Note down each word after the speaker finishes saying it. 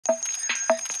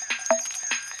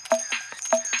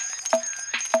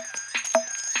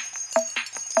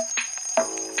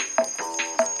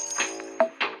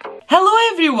Hello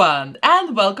everyone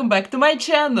and welcome back to my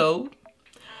channel.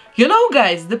 You know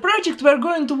guys, the project we're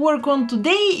going to work on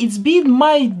today, it's been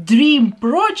my dream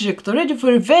project already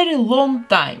for a very long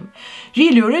time.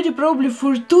 Really, already probably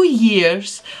for 2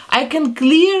 years, I can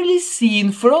clearly see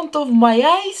in front of my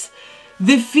eyes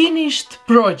the finished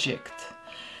project.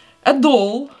 A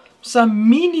doll, some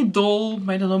mini doll,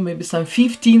 I don't know, maybe some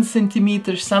 15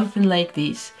 centimeters, something like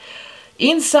this.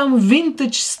 In some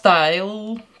vintage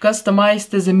style,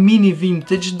 customized as a mini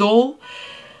vintage doll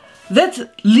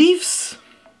that lives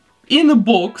in a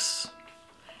box,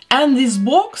 and this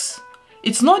box,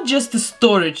 it's not just a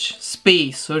storage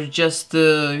space or just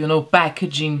you know,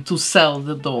 packaging to sell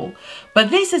the doll,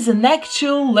 but this is an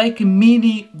actual like a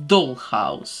mini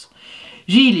dollhouse.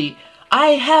 Really,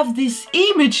 I have this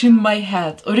image in my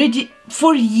head already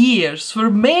for years, for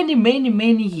many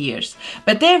years.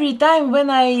 But every time when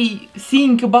I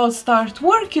think about start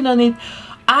working on it,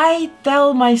 I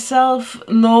tell myself,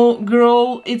 no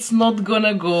girl, it's not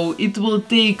gonna go. It will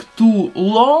take too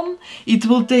long. It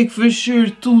will take for sure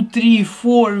 2, 3,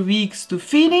 4 weeks to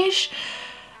finish.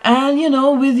 And you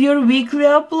know, with your weekly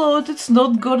upload, it's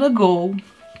not gonna go.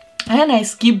 And I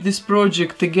skipped this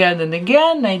project again and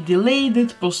again, I delayed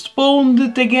it, postponed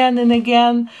it again and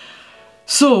again.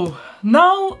 So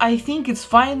now I think it's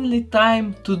finally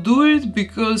time to do it,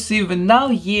 because even now,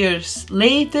 years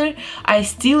later, I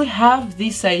still have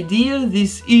this idea,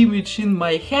 this image in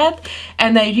my head,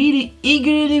 and I really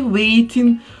eagerly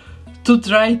waiting to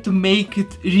try to make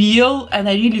it real, and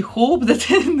I really hope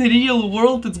that in the real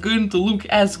world it's going to look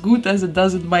as good as it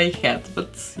does in my head.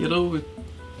 But you know,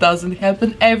 doesn't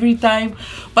happen every time,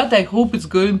 but I hope it's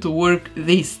going to work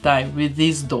this time with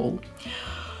this doll.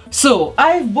 So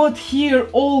I've bought here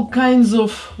all kinds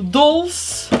of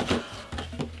dolls.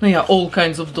 Yeah, all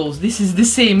kinds of dolls. This is the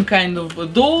same kind of a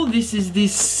doll. This is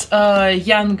this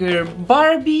younger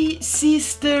Barbie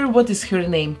sister. What is her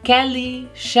name? Kelly?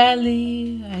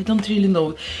 Shelly? I don't really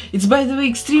know. It's, by the way,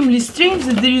 extremely strange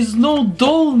that there is no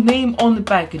doll name on the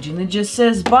packaging. It just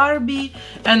says Barbie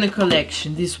and a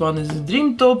collection. This one is a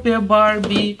Dreamtopia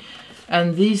Barbie,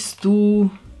 and these two,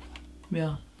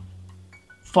 yeah,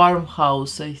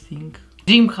 Farmhouse, I think.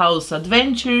 Dreamhouse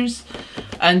Adventures,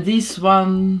 and this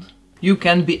one, You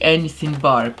Can Be Anything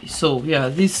Barbie. So yeah,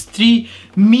 these 3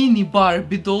 mini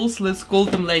Barbie dolls, let's call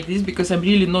them like this, because I'm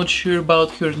really not sure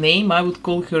about her name. I would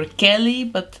call her Kelly,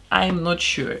 but I'm not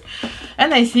sure.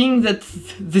 And I think that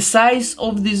the size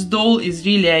of this doll is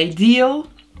really ideal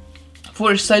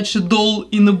for such a doll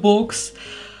in a box.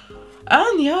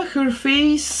 And yeah, her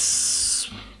face,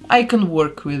 I can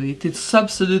work with it. It's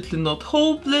absolutely not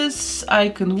hopeless. I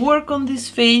can work on this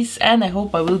face, and I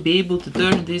hope I will be able to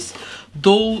turn this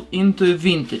doll into a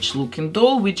vintage looking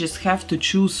doll. We just have to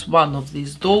choose one of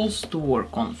these dolls to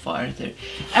work on further.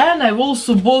 And I've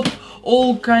also bought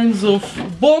all kinds of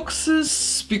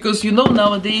boxes, because you know,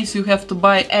 nowadays you have to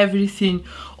buy everything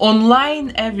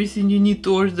online, everything you need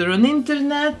to order on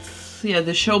internet. Yeah,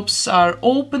 the shops are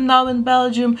open now in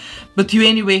Belgium, but you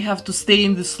anyway have to stay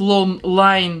in this long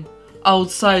line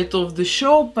outside of the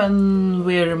shop and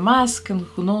wear a mask, and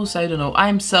who knows, I don't know.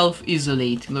 I'm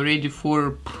self-isolating already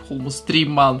for almost 3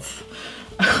 months.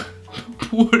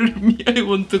 Poor me, I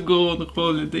want to go on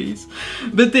holidays.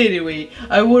 But anyway,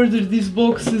 I ordered these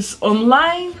boxes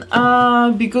online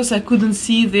because I couldn't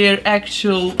see their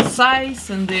actual size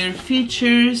and their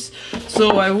features.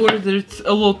 So I ordered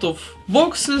a lot of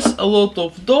boxes, a lot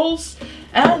of dolls,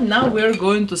 and now we're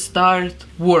going to start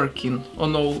working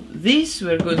on all this.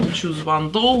 We're going to choose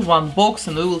one doll, one box,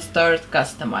 and we will start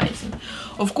customizing.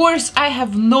 Of course, I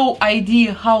have no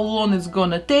idea how long it's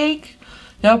gonna take.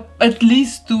 Yep, at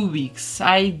least 2 weeks.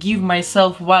 I give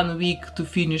myself 1 week to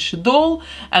finish a doll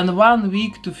and 1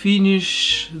 week to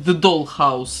finish the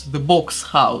dollhouse, the box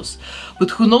house.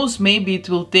 But who knows, maybe it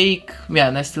will take, yeah,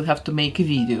 and I still have to make a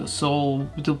video, so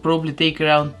it will probably take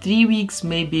around 3 weeks,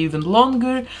 maybe even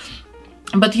longer.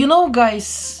 But you know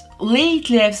guys,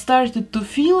 lately I've started to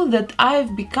feel that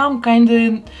I've become kind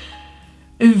of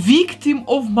a victim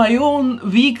of my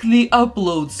own weekly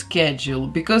upload schedule,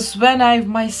 because when I've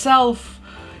myself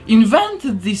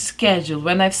invented this schedule,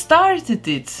 when I've started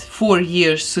it 4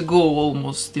 years ago,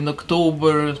 almost in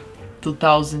October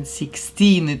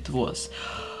 2016 it was.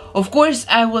 Of course,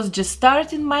 I was just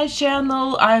starting my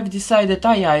channel. I've decided,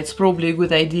 oh yeah, it's probably a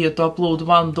good idea to upload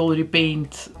 1 doll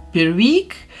repaint per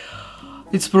week.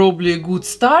 It's probably a good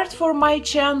start for my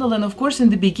channel, and of course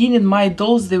in the beginning my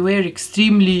dolls, they were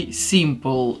extremely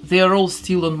simple. They are all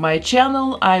still on my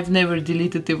channel. I've never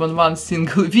deleted even 1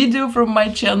 single video from my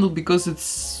channel, because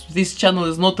this channel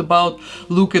is not about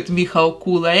look at me how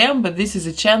cool I am, but this is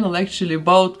a channel actually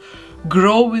about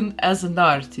growing as an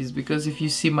artist, because if you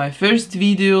see my first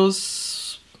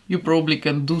videos, you probably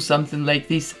can do something like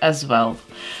this as well.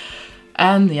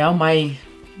 And yeah, my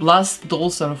last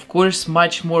dolls are of course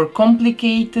much more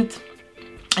complicated.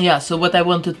 Yeah, so what I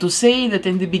wanted to say, that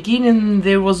in the beginning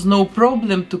there was no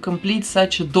problem to complete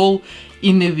such a doll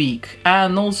in a week,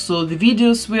 and also the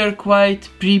videos were quite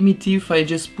primitive. I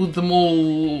just put them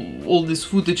all this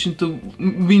footage into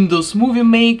Windows Movie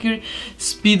Maker,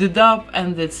 speed it up,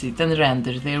 and that's it, and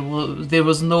render. There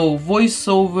was no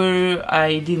voiceover,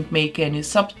 I didn't make any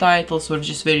subtitles, or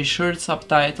just very short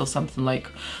subtitles, something like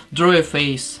draw a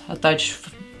face, attach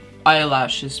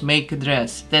eyelashes, make a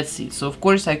dress, that's it. So of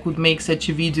course I could make such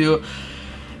a video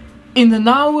in an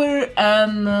hour,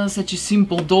 and such a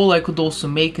simple doll I could also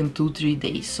make in 2-3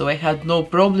 days. So I had no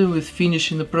problem with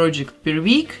finishing a project per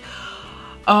week.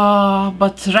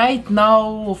 But right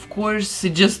now, of course,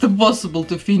 it's just impossible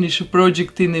to finish a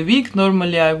project in a week.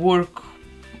 Normally I work,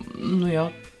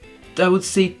 yeah, I would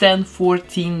say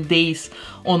 10-14 days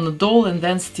on a doll, and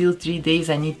then still 3 days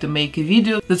I need to make a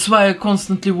video. That's why I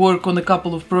constantly work on a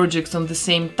couple of projects on the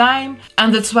same time,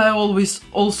 and that's why I always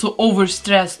also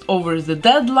overstressed over the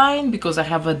deadline, because I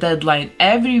have a deadline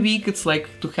every week. It's like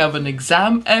to have an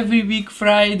exam every week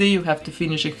Friday. You have to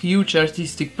finish a huge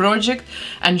artistic project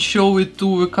and show it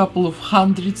to a couple of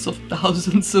hundreds of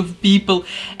thousands of people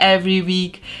every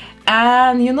week.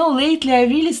 And you know, lately I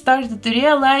really started to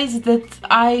realize that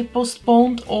I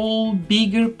postponed all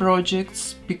bigger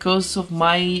projects because of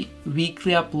my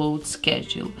weekly upload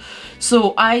schedule.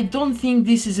 So I don't think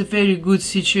this is a very good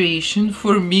situation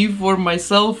for me, for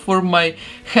myself, for my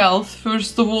health,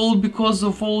 first of all, because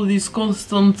of all this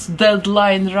constant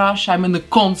deadline rush. I'm in a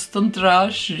constant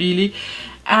rush, really.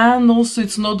 And also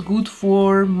it's not good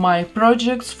for my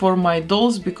projects, for my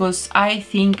dolls, because I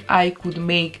think I could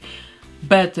make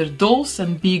better dolls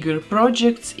and bigger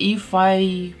projects if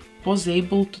I was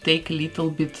able to take a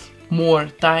little bit more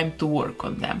time to work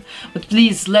on them. But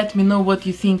please let me know what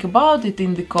you think about it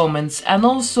in the comments, and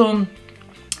also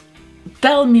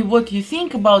tell me what you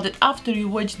think about it after you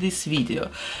watch this video,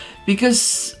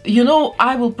 because you know,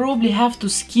 I will probably have to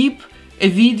skip a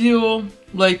video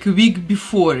like a week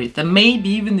before it, and maybe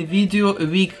even a video a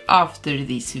week after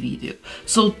this video.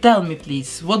 So tell me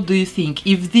please, what do you think?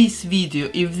 If this video,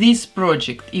 if this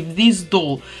project, if this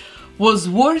doll was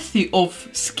worthy of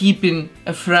skipping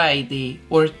a Friday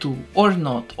or two or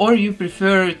not, or you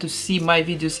prefer to see my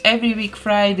videos every week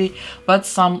Friday but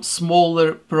some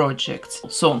smaller projects.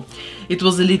 So it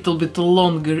was a little bit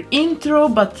longer intro,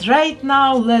 but right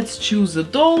now let's choose a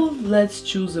doll, let's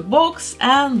choose a box,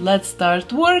 and let's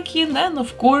start working. And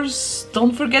of course,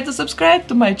 don't forget to subscribe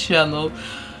to my channel.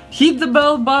 Hit the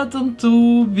bell button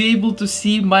to be able to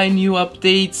see my new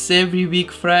updates every week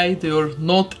Friday, or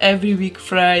not every week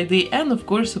Friday. And of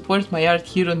course, support my art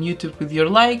here on YouTube with your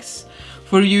likes.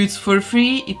 For you it's for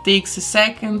free, it takes a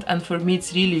second, and for me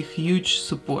it's really a huge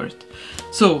support.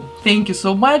 So thank you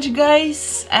so much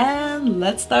guys, and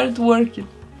let's start working.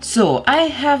 So I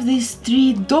have these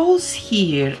 3 dolls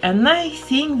here, and I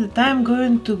think that I'm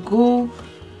going to go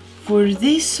for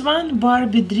this one,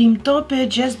 Barbie Dreamtopia,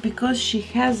 just because she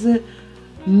has a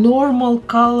normal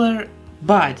color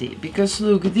body. Because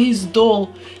look, this doll,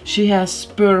 she has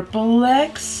purple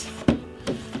legs,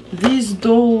 this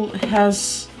doll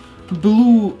has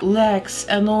blue legs,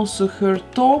 and also her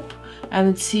top, and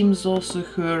it seems also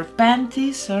her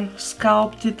panties are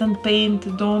sculpted and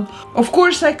painted on. Of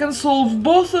course I can solve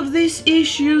both of these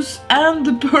issues, and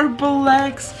the purple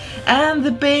legs and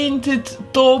the painted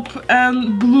top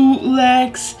and blue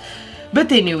legs.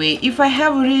 But anyway, if I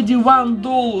have already one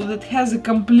doll that has a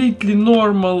completely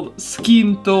normal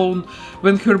skin tone,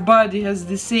 when her body has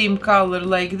the same color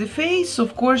like the face,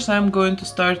 of course I'm going to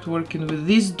start working with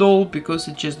this doll, because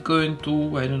it's just going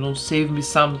to, I don't know, save me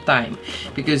some time.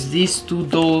 Because these 2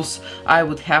 dolls I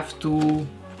would have to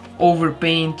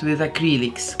overpaint with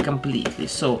acrylics completely.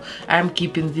 So I'm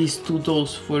keeping these 2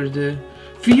 dolls for the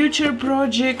future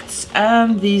projects,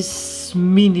 and this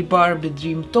mini Barbie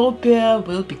Dreamtopia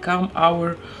will become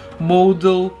our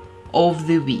model of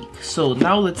the week. So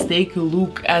now let's take a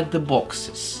look at the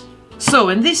boxes. So,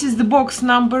 and this is the box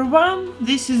number 1,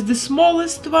 this is the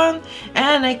smallest one,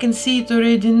 and I can see it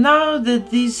already now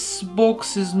that this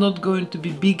box is not going to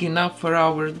be big enough for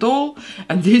our doll,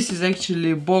 and this is actually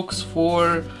a box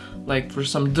for, like, for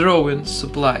some drawing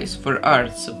supplies, for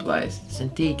art supplies. It's a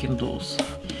tekendolls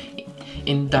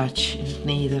in Dutch, in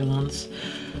Netherlands.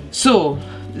 So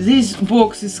this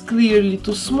box is clearly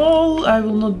too small, I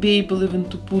will not be able even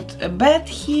to put a bed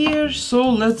here. So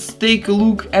let's take a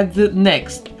look at the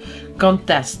next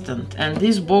contestant, and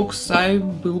this box I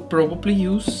will probably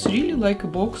use really like a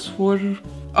box for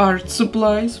art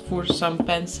supplies, for some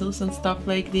pencils and stuff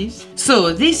like this.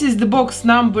 So this is the box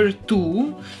number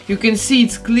 2. You can see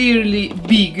it's clearly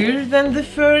bigger than the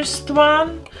first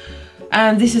one.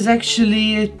 And this is actually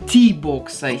a tea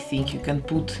box, I think. You can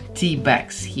put tea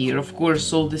bags here. Of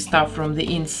course, all the stuff from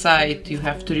the inside you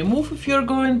have to remove if you're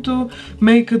going to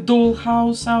make a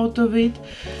dollhouse out of it.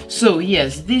 So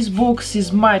yes, this box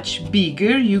is much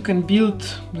bigger. You can build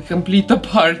a complete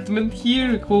apartment here,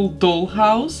 a whole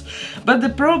dollhouse. But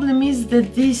the problem is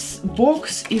that this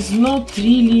box is not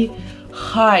really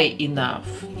high enough.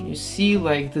 You see,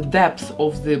 like, the depth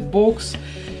of the box,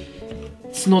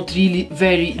 it's not really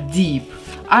very deep.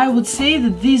 I would say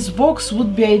that this box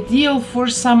would be ideal for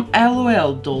some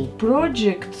LOL doll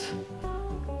project.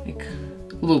 Like,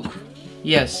 look,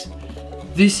 yes,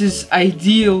 this is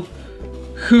ideal.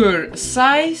 Her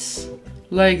size,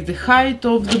 like the height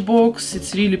of the box,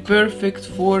 it's really perfect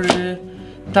for a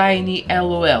tiny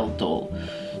LOL doll.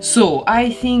 So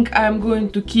I think I'm going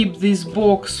to keep this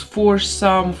box for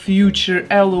some future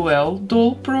LOL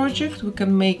doll project. We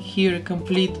can make here a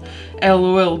complete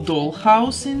LOL doll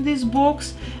house in this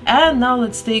box. And now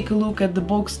let's take a look at the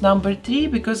box number 3,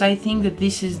 because I think that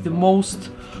this is the most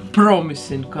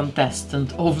promising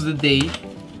contestant of the day.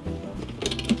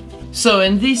 So,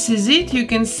 and this is it. You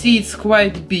can see it's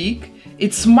quite big.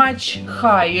 It's much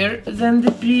higher than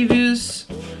the previous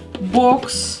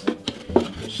box.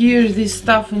 Here, this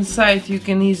stuff inside you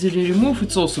can easily remove.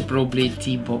 It's also probably a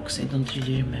tea box, I don't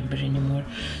really remember anymore.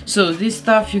 So this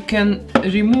stuff you can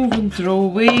remove and throw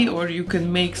away, or you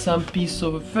can make some piece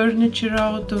of furniture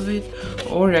out of it,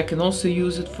 or I can also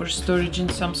use it for storage in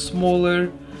some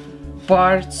smaller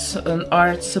parts and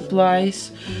art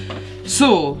supplies.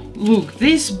 So look,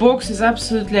 this box is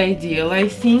absolutely ideal. I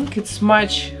think it's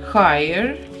much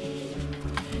higher.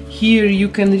 Here you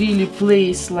can really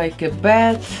place like a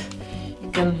bed.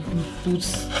 Can put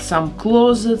some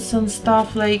closets and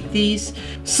stuff like this.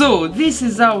 So this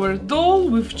is our doll,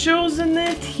 we've chosen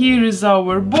it. Here is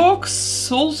our box,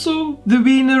 also the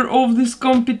winner of this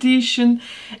competition.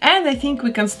 And I think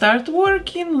we can start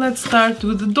working. Let's start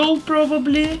with the doll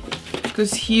probably,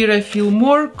 because here I feel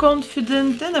more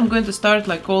confident. And I'm going to start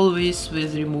like always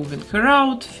with removing her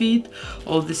outfit,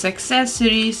 all these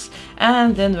accessories,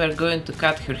 and then we're going to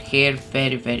cut her hair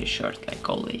very, very short like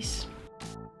always.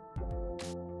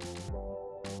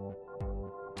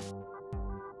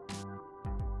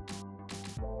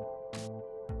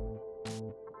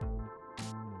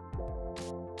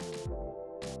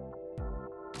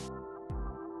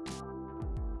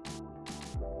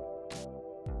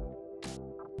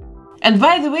 And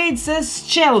by the way, it says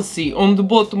Chelsea on the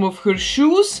bottom of her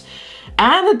shoes,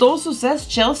 and it also says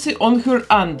Chelsea on her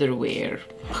underwear.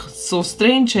 So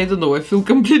strange, I don't know, I feel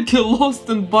completely lost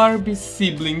in Barbie's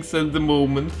siblings at the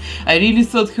moment. I really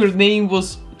thought her name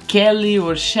was Kelly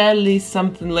or Shelly,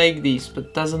 something like this,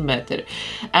 but doesn't matter.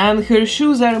 And her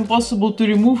shoes are impossible to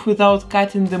remove without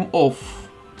cutting them off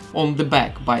on the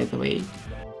back, by the way.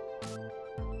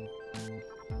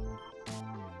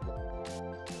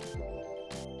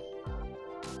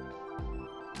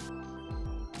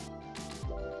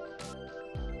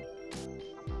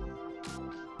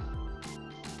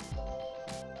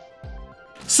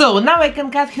 So now I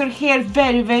can cut her hair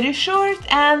very, very short,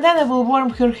 and then I will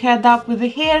warm her head up with a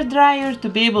hair dryer to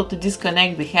be able to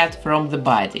disconnect the head from the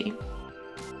body.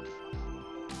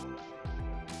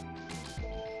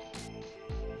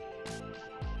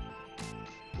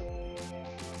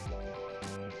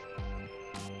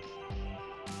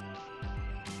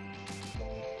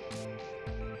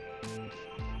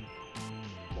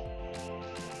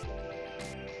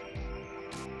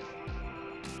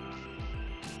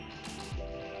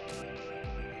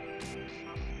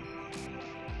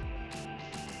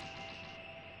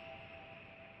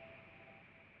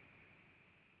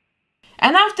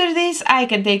 And after this, I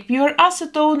can take pure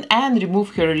acetone and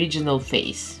remove her original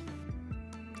face.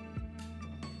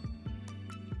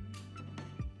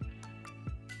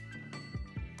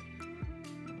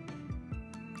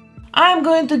 I'm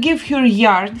going to give her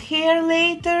yard hair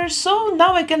later, so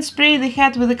now I can spray the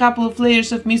head with a couple of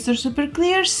layers of Mr. Super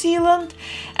Clear sealant,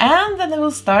 and then I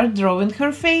will start drawing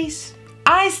her face.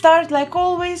 I start like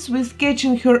always with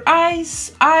sketching her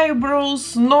eyes,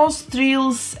 eyebrows,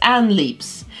 nostrils and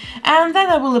lips. And then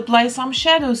I will apply some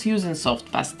shadows using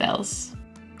soft pastels.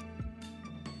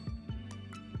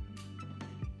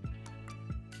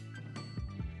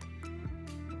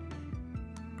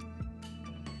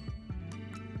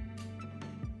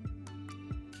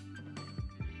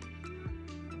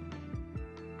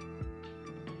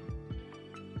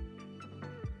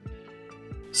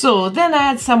 So then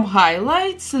I add some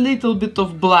highlights, a little bit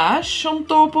of blush on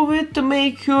top of it to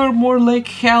make her more like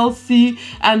healthy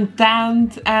and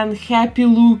tanned and happy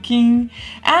looking.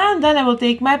 And then I will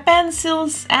take my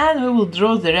pencils and we will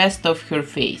draw the rest of her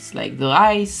face, like the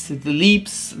eyes, the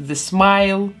lips, the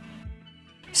smile.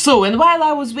 So, and while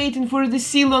I was waiting for the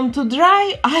sealant to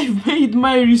dry, I made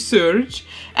my research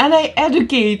and I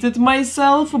educated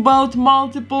myself about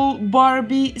multiple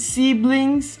Barbie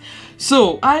siblings.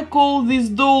 So, I call this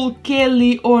doll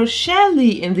Kelly or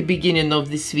Shelly in the beginning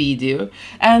of this video,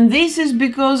 and this is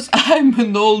because I'm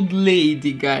an old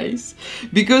lady, guys.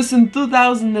 Because in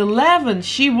 2011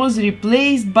 she was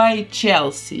replaced by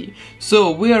Chelsea.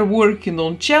 So, we are working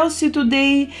on Chelsea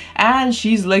today, and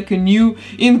she's like a new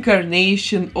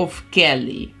incarnation of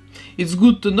Kelly. It's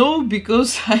good to know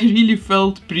because I really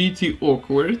felt pretty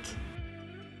awkward.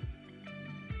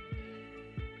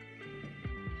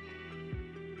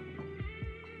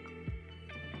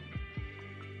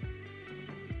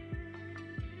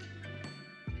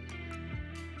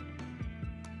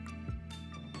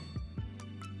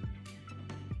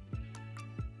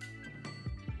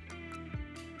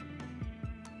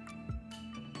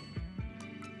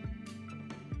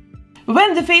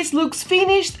 When the face looks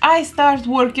finished, I start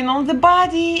working on the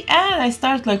body, and I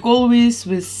start like always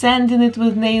with sanding it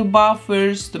with nail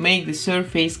buffers to make the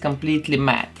surface completely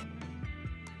matte.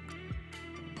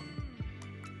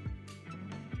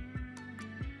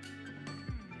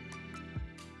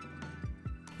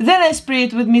 Then I spray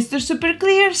it with Mr. Super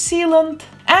Clear sealant,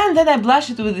 and then I blush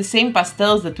it with the same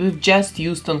pastels that we've just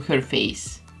used on her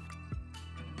face.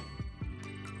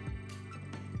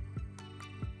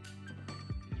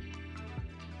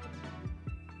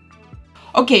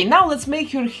 Okay, now let's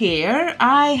make her hair.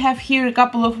 I have here a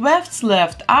couple of wefts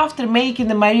left after making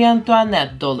the Marie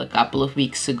Antoinette doll a couple of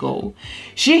weeks ago.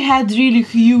 She had really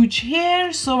huge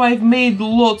hair, so I've made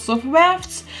lots of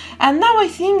wefts, and now I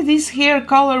think this hair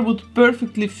color would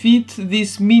perfectly fit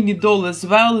this mini doll as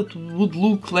well. It would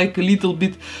look like a little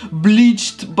bit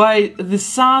bleached by the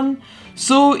sun.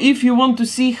 So if you want to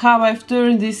see how I've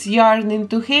turned this yarn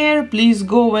into hair, please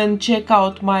go and check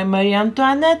out my Marie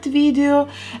Antoinette video,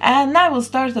 and I will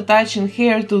start attaching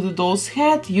hair to the doll's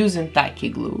head using tacky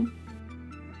glue.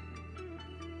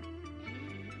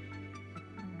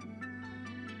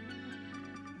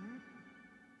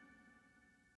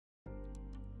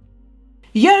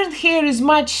 Yarn hair is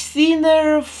much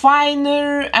thinner,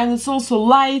 finer, and it's also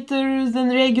lighter than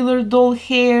regular doll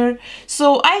hair,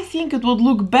 so I think it would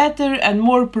look better and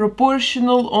more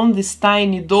proportional on this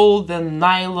tiny doll than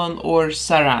nylon or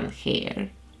saran hair.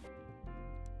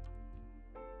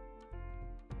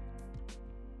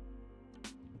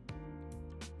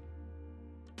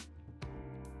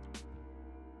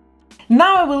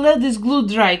 Now I will let this glue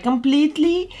dry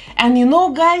completely, and you know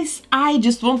guys, I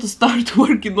just want to start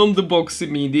working on the box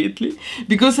immediately,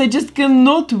 because I just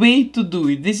cannot wait to do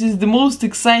it. This is the most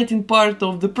exciting part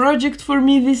of the project for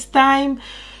me this time.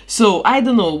 So I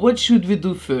don't know, what should we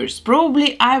do first?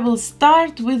 Probably I will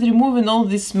start with removing all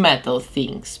these metal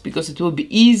things, because it will be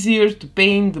easier to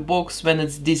paint the box when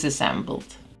it's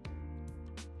disassembled.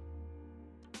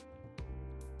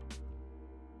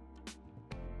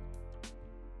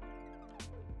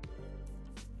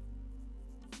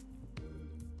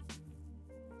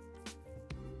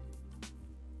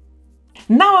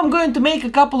 Now I'm going to make a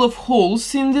couple of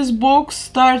holes in this box,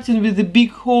 starting with a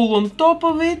big hole on top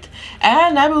of it,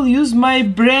 and I will use my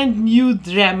brand new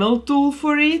Dremel tool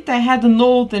for it. I had an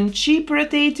old and cheap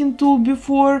rotating tool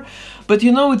before, but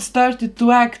you know, it started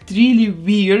to act really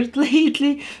weird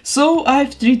lately, so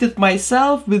I've treated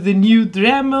myself with a new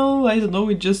Dremel. I don't know,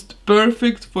 it's just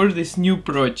perfect for this new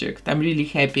project. I'm really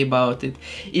happy about it.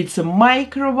 It's a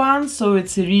micro one, so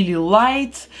it's really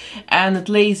light and it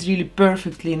lays really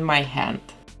perfectly in my hand.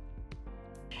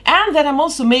 And then I'm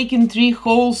also making 3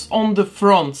 holes on the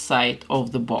front side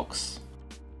of the box.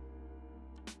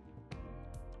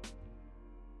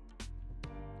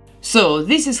 So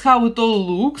this is how it all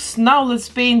looks. Now let's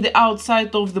paint the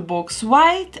outside of the box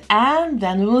white and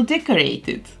then we will decorate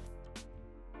it.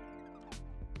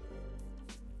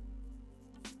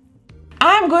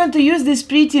 I'm going to use these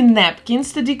pretty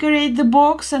napkins to decorate the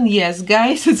box, and yes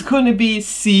guys, it's gonna be a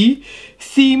sea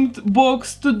themed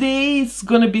box today. It's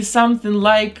gonna be something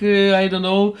like, I don't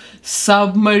know,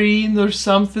 submarine or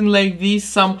something like this,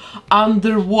 some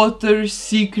underwater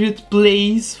secret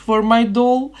place for my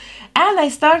doll. And I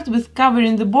start with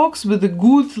covering the box with a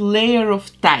good layer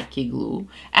of tacky glue,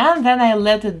 and then I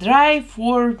let it dry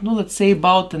for, no, let's say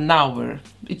about an hour.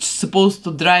 It's supposed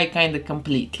to dry kinda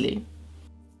completely.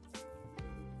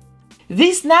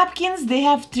 These napkins, they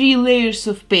have 3 layers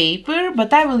of paper,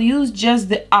 but I will use just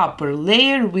the upper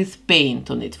layer with paint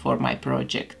on it for my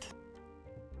project.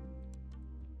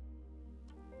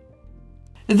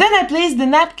 Then I place the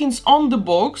napkins on the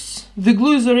box. The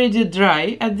glue is already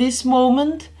dry at this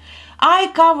moment.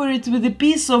 I cover it with a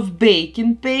piece of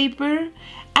baking paper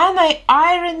and I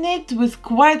iron it with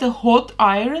quite a hot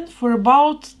iron for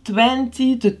about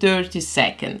 20 to 30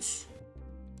 seconds.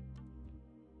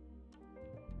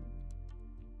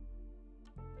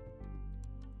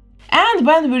 And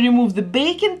when we remove the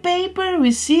baking paper,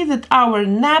 we see that our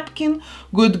napkin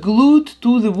got glued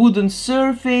to the wooden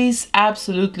surface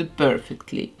absolutely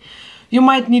perfectly. You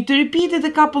might need to repeat it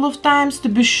a couple of times to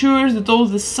be sure that all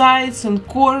the sides and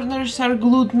corners are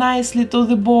glued nicely to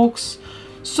the box.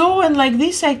 So, and like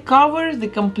this I cover the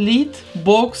complete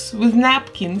box with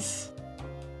napkins.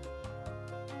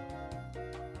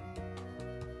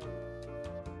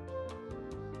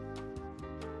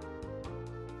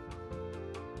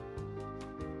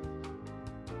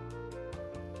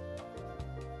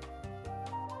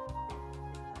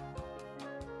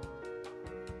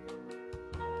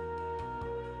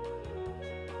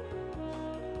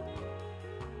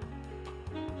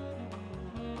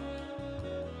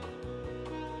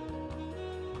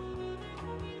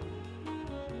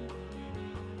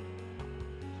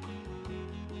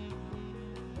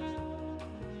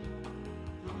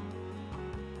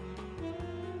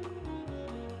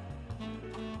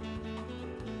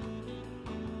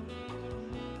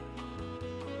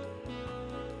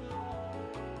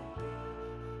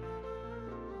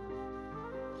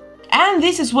 And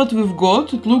this is what we've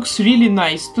got. It looks really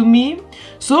nice to me.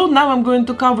 So now I'm going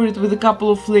to cover it with a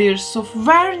couple of layers of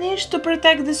varnish to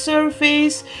protect the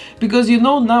surface, because you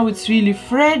know now it's really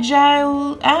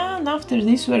fragile, and after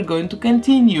this we're going to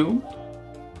continue.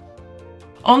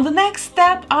 On the next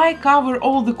step I cover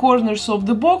all the corners of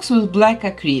the box with black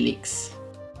acrylics.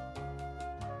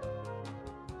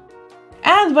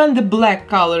 And when the black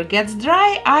color gets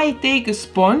dry, I take a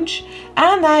sponge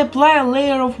and I apply a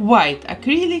layer of white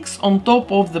acrylics on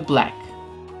top of the black.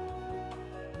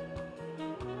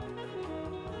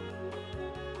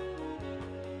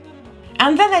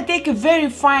 And then I take a very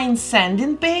fine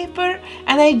sanding paper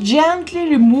and I gently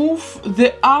remove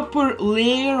the upper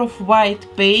layer of white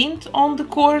paint on the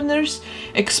corners,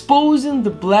 exposing the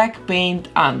black paint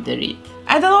under it.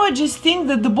 I don't know, I just think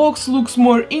that the box looks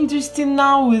more interesting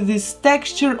now with this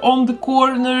texture on the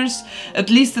corners. At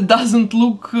least it doesn't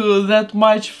look that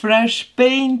much fresh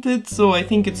painted, so I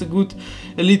think it's a good,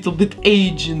 a little bit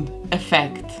aging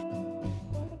effect.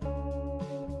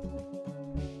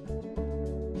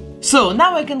 So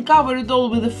now I can cover it all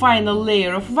with a final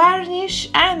layer of varnish,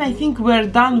 and I think we're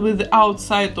done with the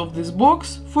outside of this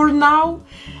box for now.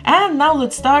 And now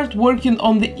let's start working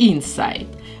on the inside.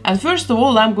 And first of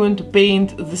all I'm going to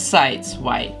paint the sides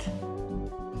white.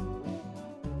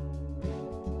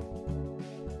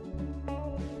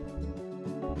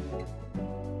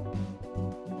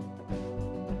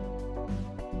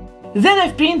 Then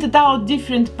I've printed out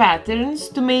different patterns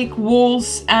to make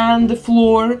walls and the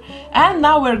floor, and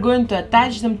now we're going to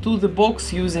attach them to the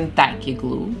box using tacky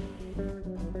glue.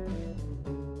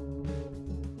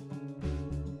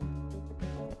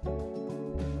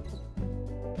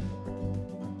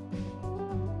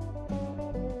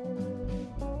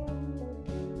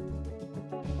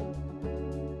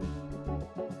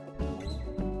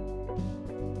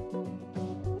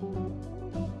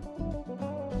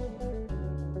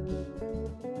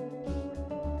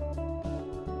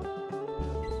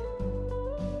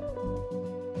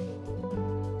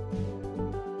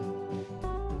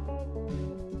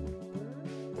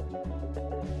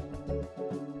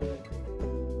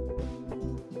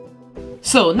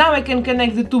 So now I can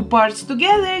connect the two parts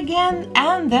together again,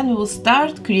 and then we'll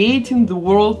start creating the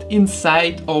world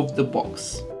inside of the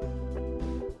box.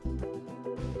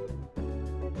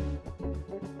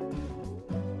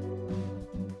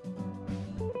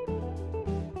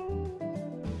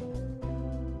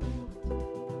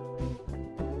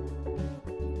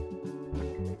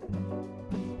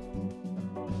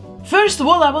 First of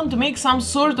all, I want to make some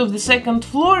sort of the second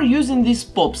floor using these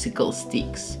popsicle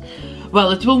sticks.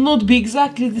 Well, it will not be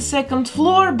exactly the second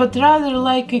floor, but rather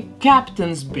like a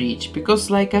captain's bridge, because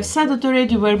like I've said it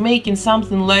already, we're making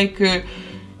something like a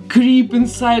creep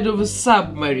inside of a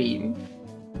submarine.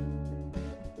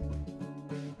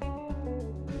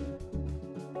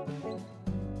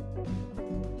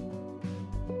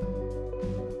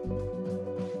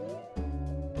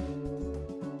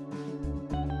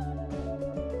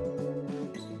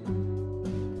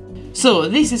 So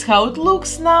this is how it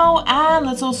looks now, and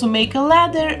let's also make a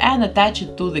ladder and attach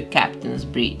it to the captain's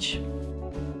bridge.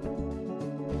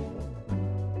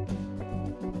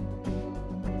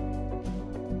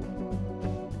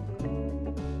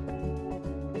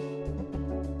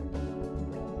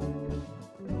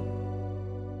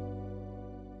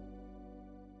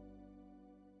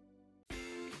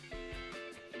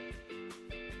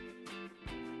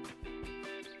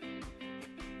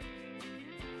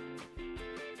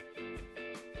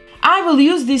 I will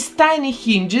use these tiny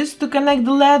hinges to connect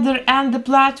the ladder and the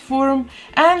platform,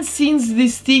 and since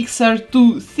these sticks are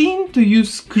too thin to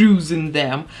use screws in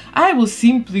them, I will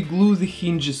simply glue the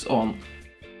hinges on.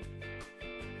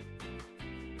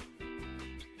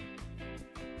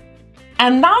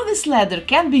 And now this ladder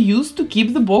can be used to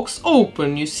keep the box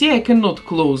open. You see, I cannot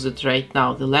close it right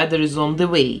now, the ladder is on the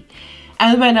way.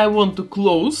 And when I want to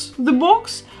close the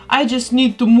box, I just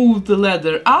need to move the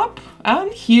ladder up,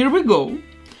 and here we go.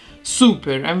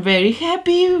 Super, I'm very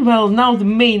happy. Well, now the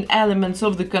main elements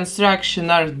of the construction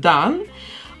are done.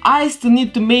 I still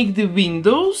need to make the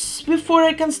windows before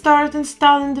I can start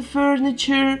installing the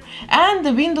furniture, and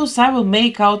the windows I will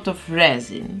make out of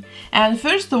resin. And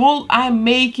first of all, I'm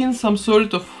making some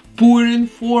sort of pouring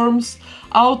forms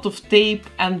out of tape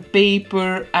and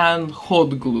paper and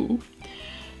hot glue.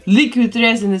 Liquid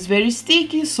resin is very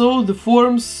sticky, so the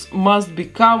forms must be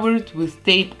covered with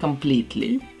tape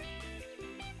completely.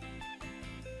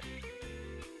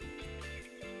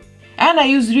 And I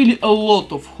use really a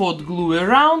lot of hot glue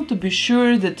around to be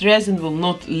sure that resin will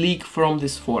not leak from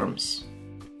these forms.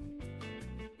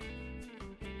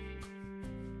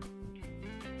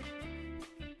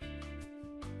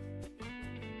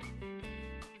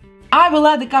 I will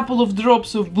add a couple of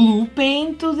drops of blue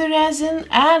paint to the resin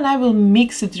and I will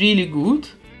mix it really good.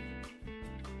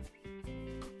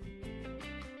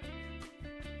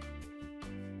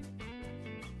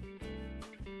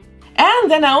 And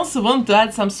then I also want to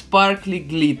add some sparkly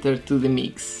glitter to the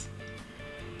mix.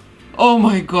 Oh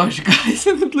my gosh, guys,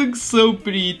 it looks so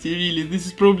pretty, really. This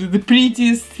is probably the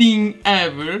prettiest thing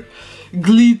ever.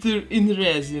 Glitter in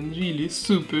resin, really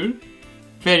super.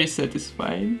 Very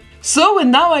satisfying. So,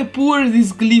 and now I pour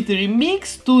this glittery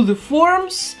mix to the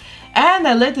forms and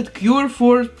I let it cure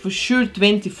for sure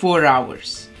 24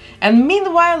 hours. And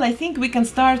meanwhile, I think we can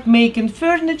start making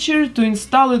furniture to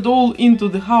install it all into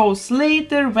the house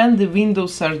later when the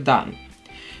windows are done.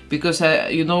 Because,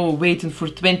 you know, waiting for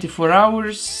 24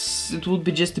 hours, it would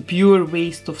be just a pure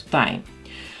waste of time.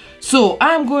 So,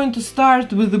 I'm going to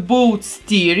start with the boat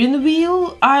steering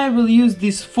wheel. I will use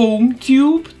this foam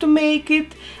tube to make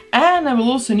it. And I will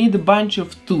also need a bunch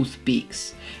of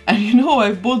toothpicks. And you know,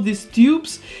 I bought these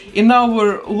tubes in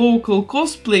our local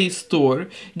cosplay store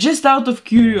just out of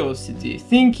curiosity,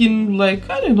 thinking like,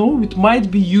 I don't know, it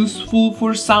might be useful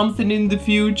for something in the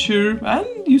future. And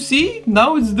you see,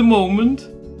 now it's the moment.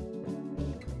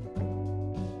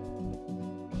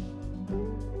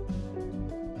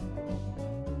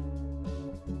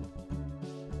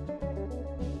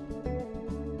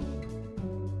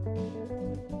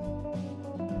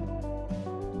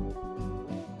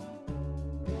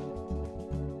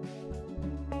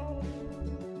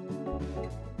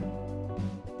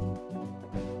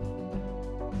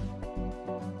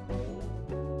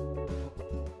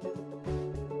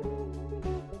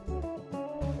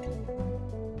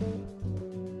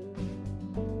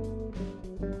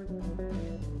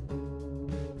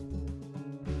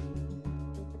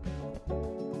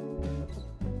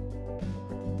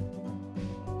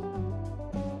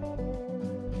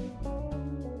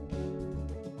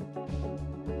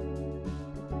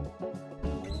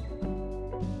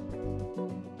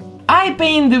 I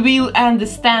paint the wheel and the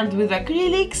stand with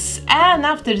acrylics, and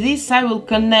after this I will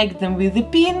connect them with the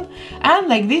pin, and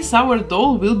like this our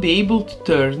doll will be able to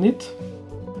turn it.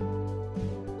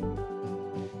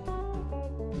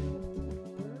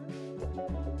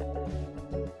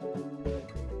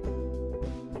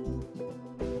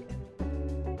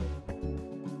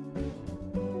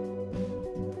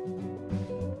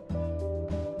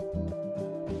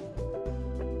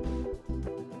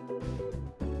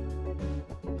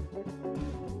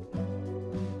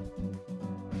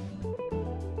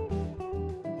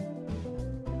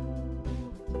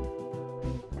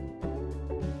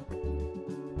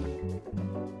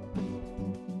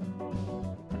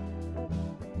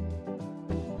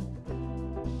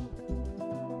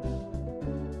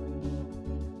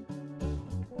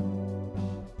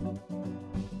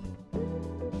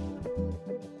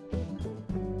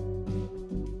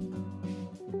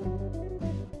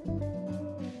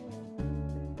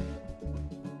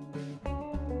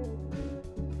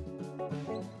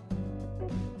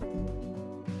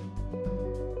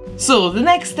 So the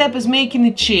next step is making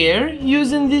a chair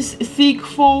using this thick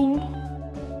foam.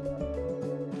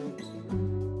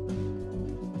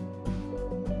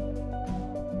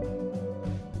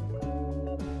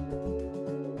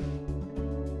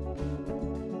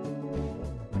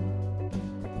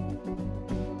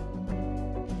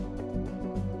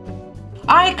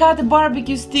 I cut a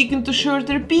barbecue stick into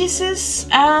shorter pieces,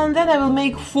 and then I will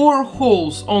make 4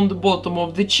 holes on the bottom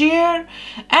of the chair,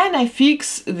 and I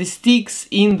fix the sticks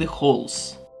in the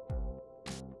holes.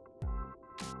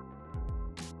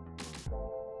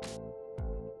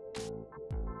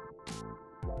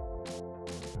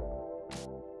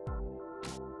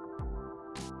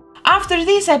 After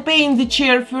this, I paint the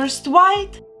chair first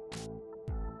white,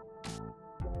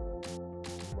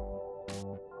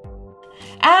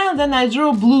 and then I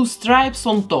draw blue stripes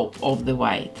on top of the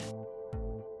white.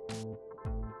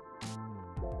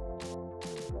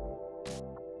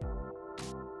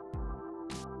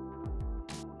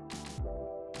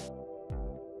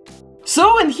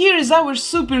 So, and here is our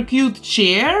super cute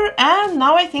chair, and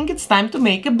now I think it's time to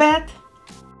make a bed.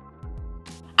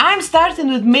 I'm starting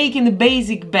with making a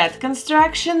basic bed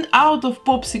construction out of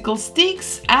popsicle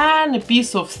sticks and a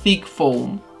piece of thick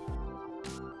foam.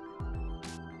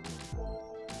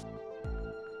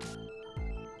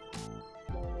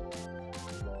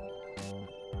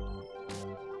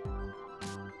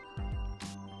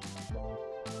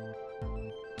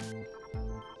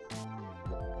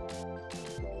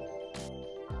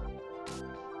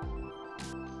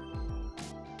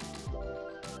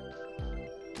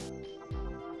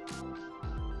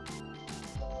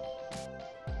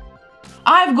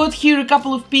 I've got here a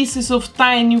couple of pieces of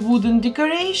tiny wooden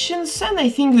decorations, and I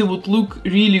think they would look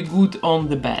really good on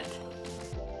the bed.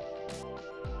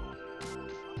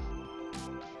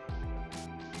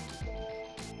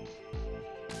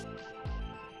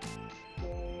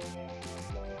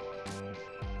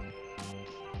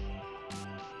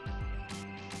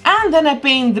 And then I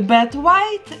paint the bed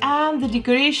white, and the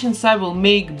decorations I will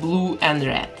make blue and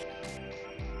red.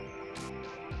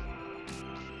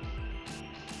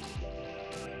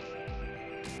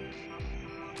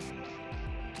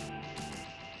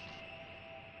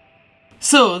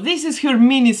 So this is her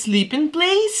mini sleeping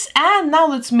place, and now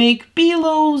let's make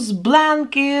pillows,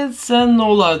 blankets and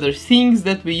all other things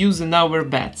that we use in our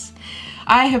beds.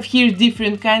 I have here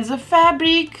different kinds of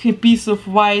fabric, a piece of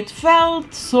white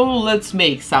felt, so let's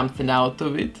make something out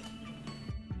of it.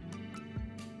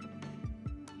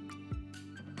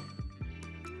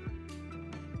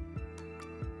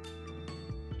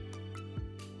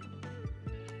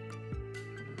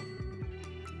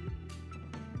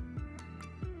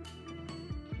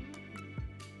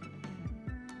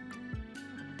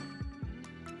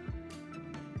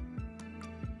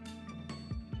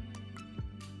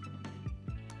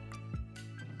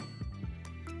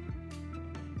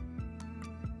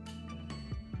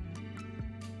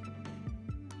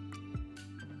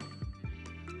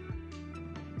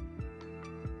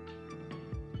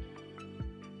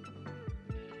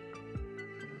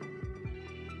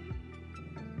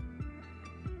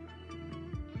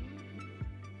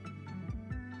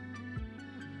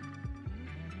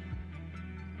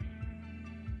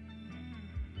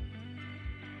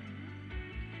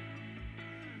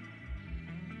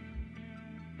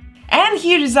 And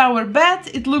here is our bed.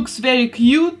 It looks very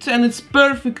cute and it's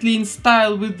perfectly in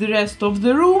style with the rest of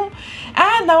the room.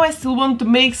 And now I still want to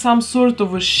make some sort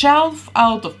of a shelf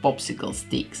out of popsicle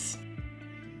sticks.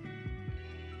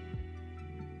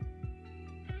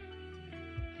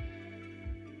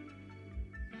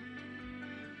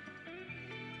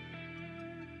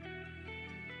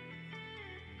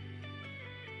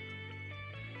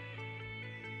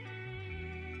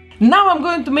 Now I'm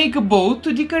going to make a boat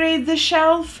to decorate the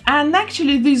shelf, and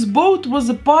actually this boat was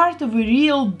a part of a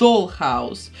real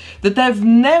dollhouse that I've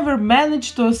never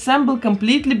managed to assemble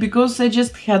completely because I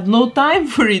just had no time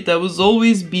for it. I was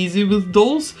always busy with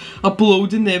dolls,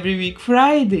 uploading every week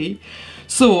Friday.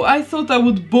 So I thought I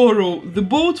would borrow the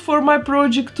boat for my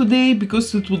project today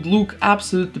because it would look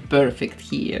absolutely perfect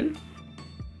here.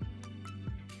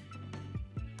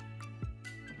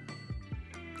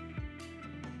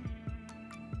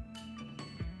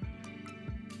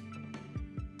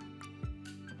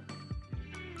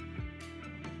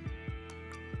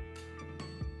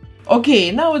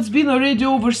 Okay, now it's been already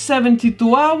over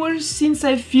 72 hours since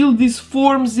I filled these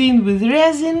forms in with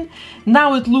resin.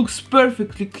 Now it looks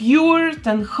perfectly cured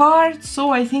and hard,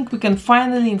 so I think we can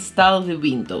finally install the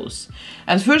windows.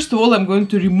 And first of all, I'm going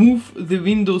to remove the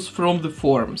windows from the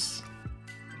forms.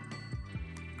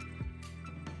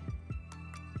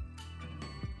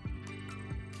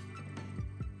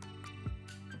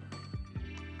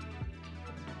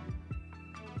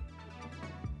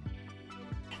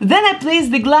 Then I place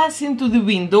the glass into the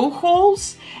window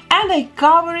holes and I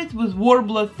cover it with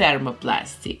Worbla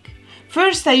thermoplastic.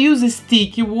 First I use a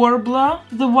sticky Worbla,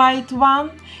 the white one.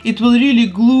 It will really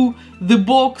glue the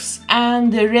box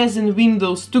and the resin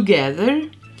windows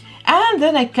together. And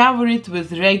then I cover it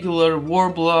with regular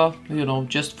Warbler, you know,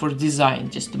 just for design,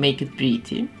 just to make it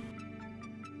pretty.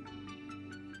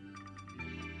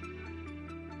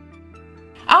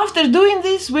 After doing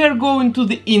this, we are going to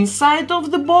the inside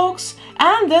of the box,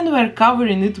 and then we are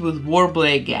covering it with Warbler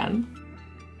again.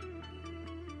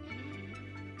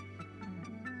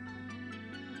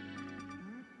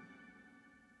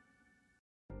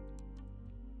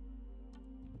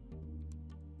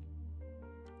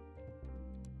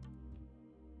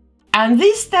 And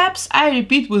these steps I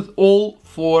repeat with all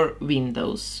 4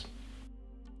 windows.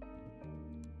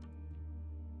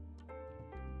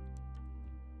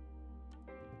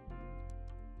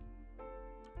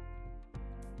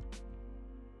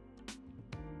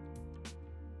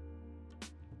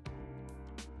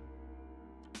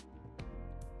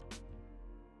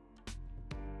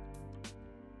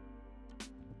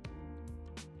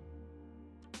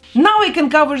 Now I can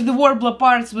cover the Warbler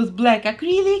parts with black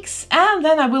acrylics, and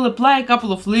then I will apply a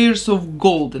couple of layers of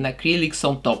golden acrylics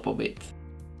on top of it.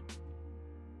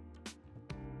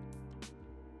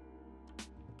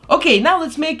 Okay, now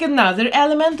let's make another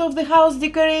element of the house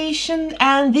decoration,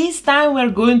 and this time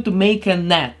we're going to make a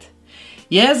net.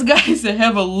 Yes guys, I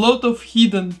have a lot of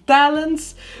hidden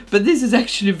talents, but this is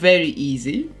actually very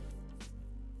easy.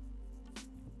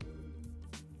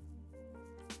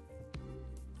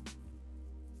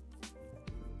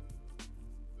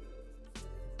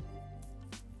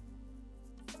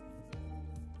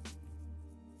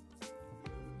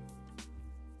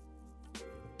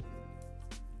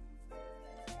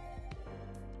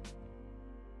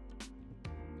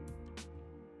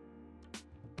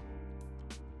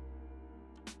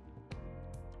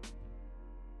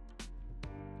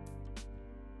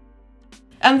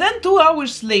 And then 2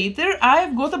 hours later,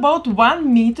 I've got about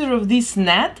 1 meter of this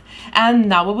net, and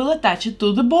now I will attach it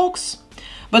to the box.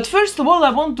 But first of all,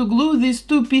 I want to glue these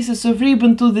 2 pieces of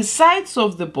ribbon to the sides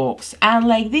of the box, and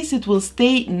like this it will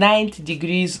stay 90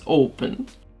 degrees open.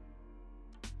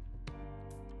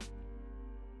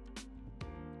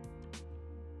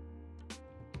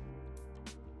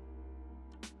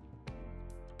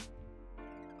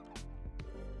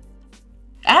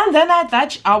 And then I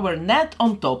attach our net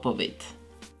on top of it.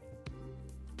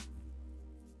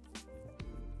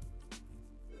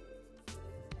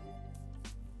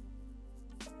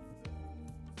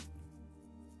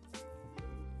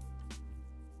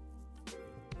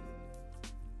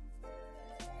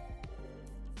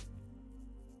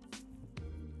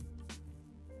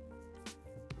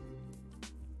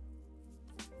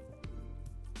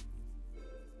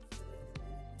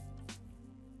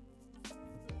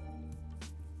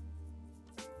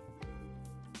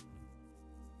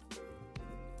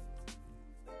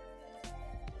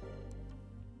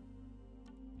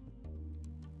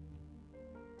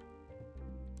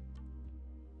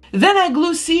 Then I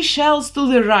glue seashells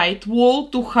to the right wall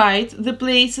to hide the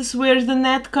places where the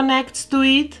net connects to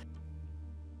it.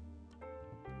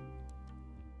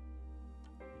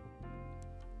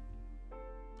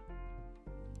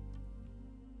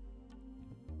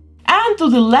 And to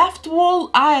the left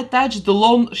wall I attach the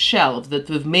long shelf that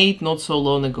we've made not so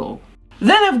long ago.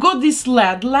 Then I've got these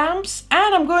LED lamps,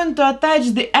 and I'm going to attach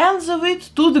the ends of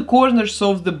it to the corners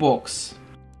of the box.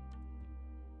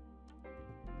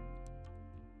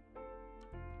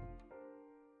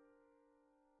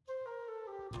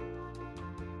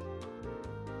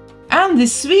 And the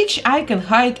switch I can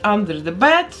hide under the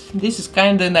bed. This is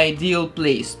kinda an ideal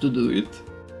place to do it.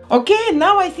 Okay,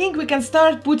 now I think we can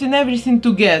start putting everything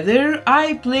together.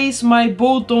 I place my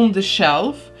boat on the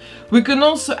shelf. We can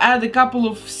also add a couple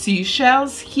of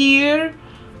seashells here.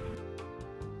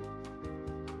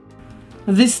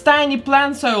 These tiny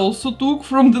plants I also took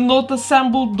from the not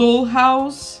assembled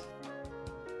dollhouse.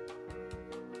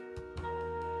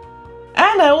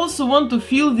 And I also want to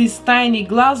fill this tiny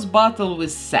glass bottle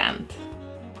with sand.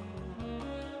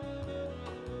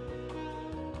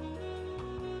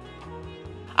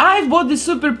 I've bought this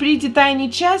super pretty tiny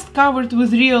chest covered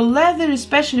with real leather,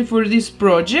 especially for this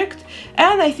project,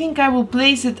 and I think I will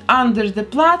place it under the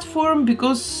platform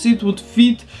because it would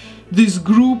fit this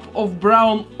group of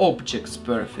brown objects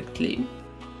perfectly.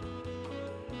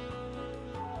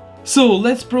 So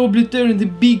let's probably turn the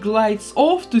big lights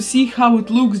off to see how it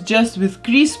looks just with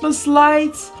Christmas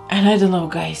lights. And I don't know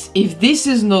guys, if this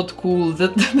is not cool,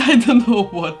 then I don't know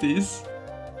what is.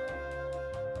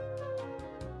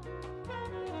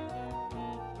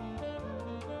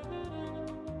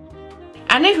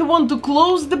 And if we want to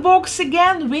close the box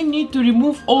again, we need to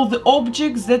remove all the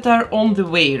objects that are on the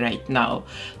way right now.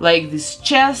 Like this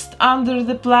chest under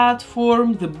the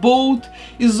platform, the boat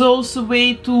is also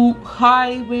way too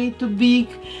high, way too big.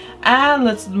 And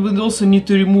we also need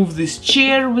to remove this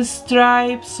chair with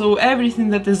stripes, so everything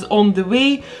that is on the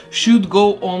way should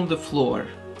go on the floor.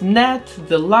 Net,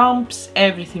 the lamps,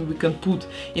 everything we can put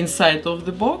inside of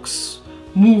the box.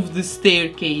 Move the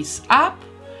staircase up,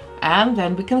 and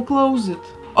then we can close it.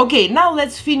 Okay, now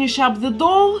let's finish up the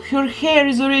doll. Her hair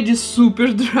is already super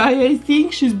dry, I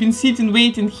think. She's been sitting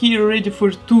waiting here already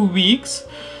for 2 weeks.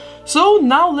 So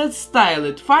now let's style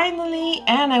it finally,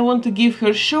 and I want to give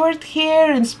her short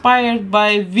hair inspired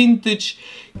by vintage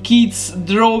kids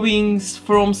drawings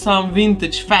from some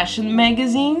vintage fashion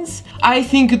magazines. I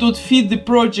think it would fit the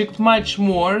project much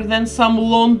more than some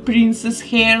long princess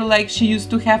hair like she used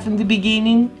to have in the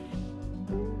beginning.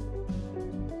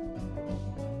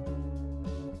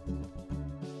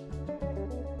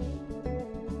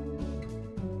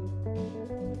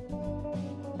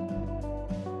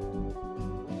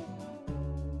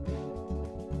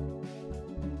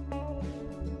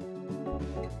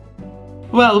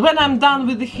 Well, when I'm done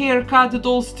with the haircut, it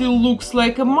all still looks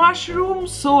like a mushroom,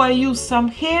 so I use some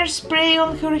hairspray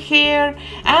on her hair,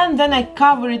 and then I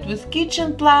cover it with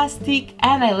kitchen plastic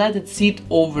and I let it sit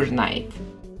overnight.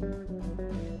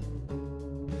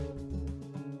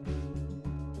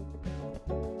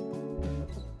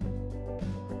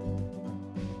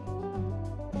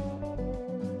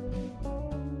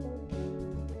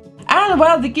 And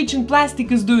while the kitchen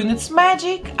plastic is doing its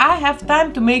magic, I have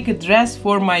time to make a dress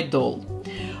for my doll.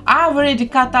 I've already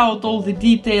cut out all the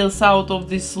details out of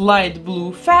this light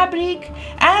blue fabric,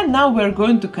 and now we're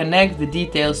going to connect the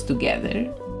details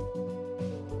together.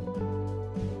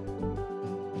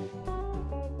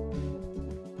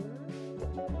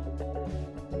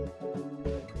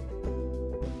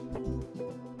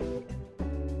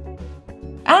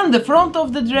 And the front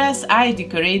of the dress I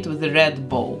decorate with a red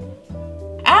bow.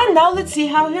 And now let's see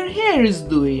how her hair is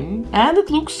doing, and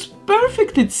it looks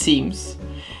perfect, it seems.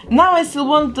 Now I still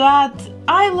want to add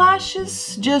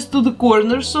eyelashes just to the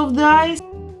corners of the eyes.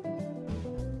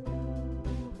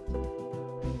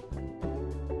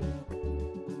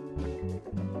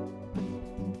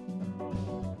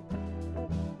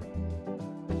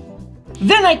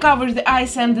 Then I cover the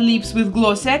eyes and the lips with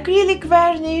glossy acrylic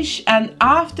varnish, and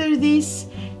after this,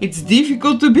 it's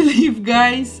difficult to believe,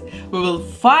 guys, we will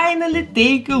finally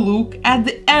take a look at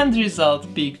the end result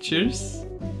pictures.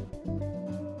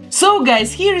 So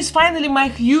guys, here is finally my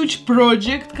huge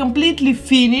project, completely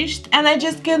finished, and I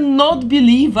just cannot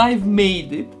believe I've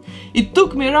made it. It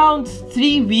took me around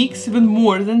 3 weeks, even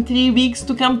more than 3 weeks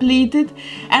to complete it,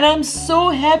 and I'm so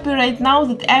happy right now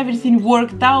that everything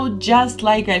worked out just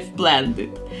like I've planned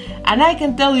it. And I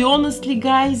can tell you honestly,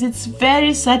 guys, it's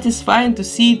very satisfying to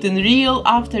see it in real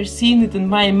after seeing it in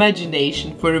my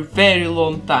imagination for a very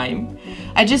long time.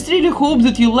 I just really hope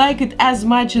that you like it as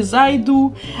much as I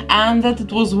do, and that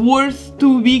it was worth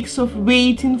 2 weeks of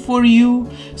waiting for you.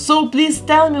 So please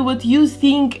tell me what you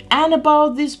think and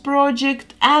about this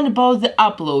project and about the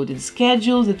uploading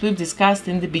schedule that we've discussed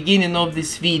in the beginning of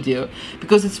this video,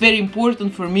 because it's very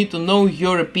important for me to know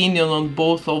your opinion on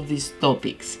both of these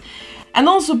topics. And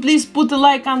also please put a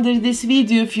like under this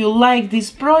video if you like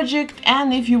this project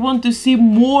and if you want to see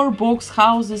more box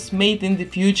houses made in the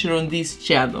future on this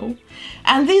channel.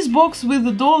 And this box with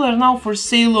the doll are now for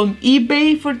sale on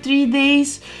eBay for 3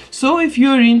 days, so if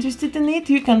you're interested in it,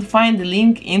 you can find the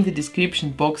link in the description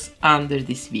box under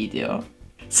this video.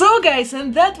 So guys,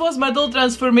 and that was my doll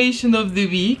transformation of the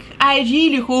week. I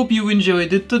really hope you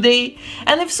enjoyed it today,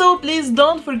 and if so, please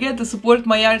don't forget to support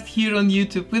my art here on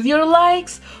YouTube with your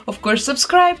likes, of course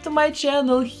subscribe to my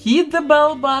channel, hit the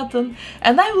bell button,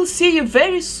 and I will see you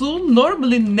very soon,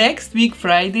 normally next week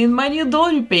Friday, in my new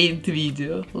doll repaint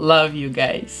video. Love you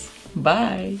guys,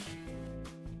 bye!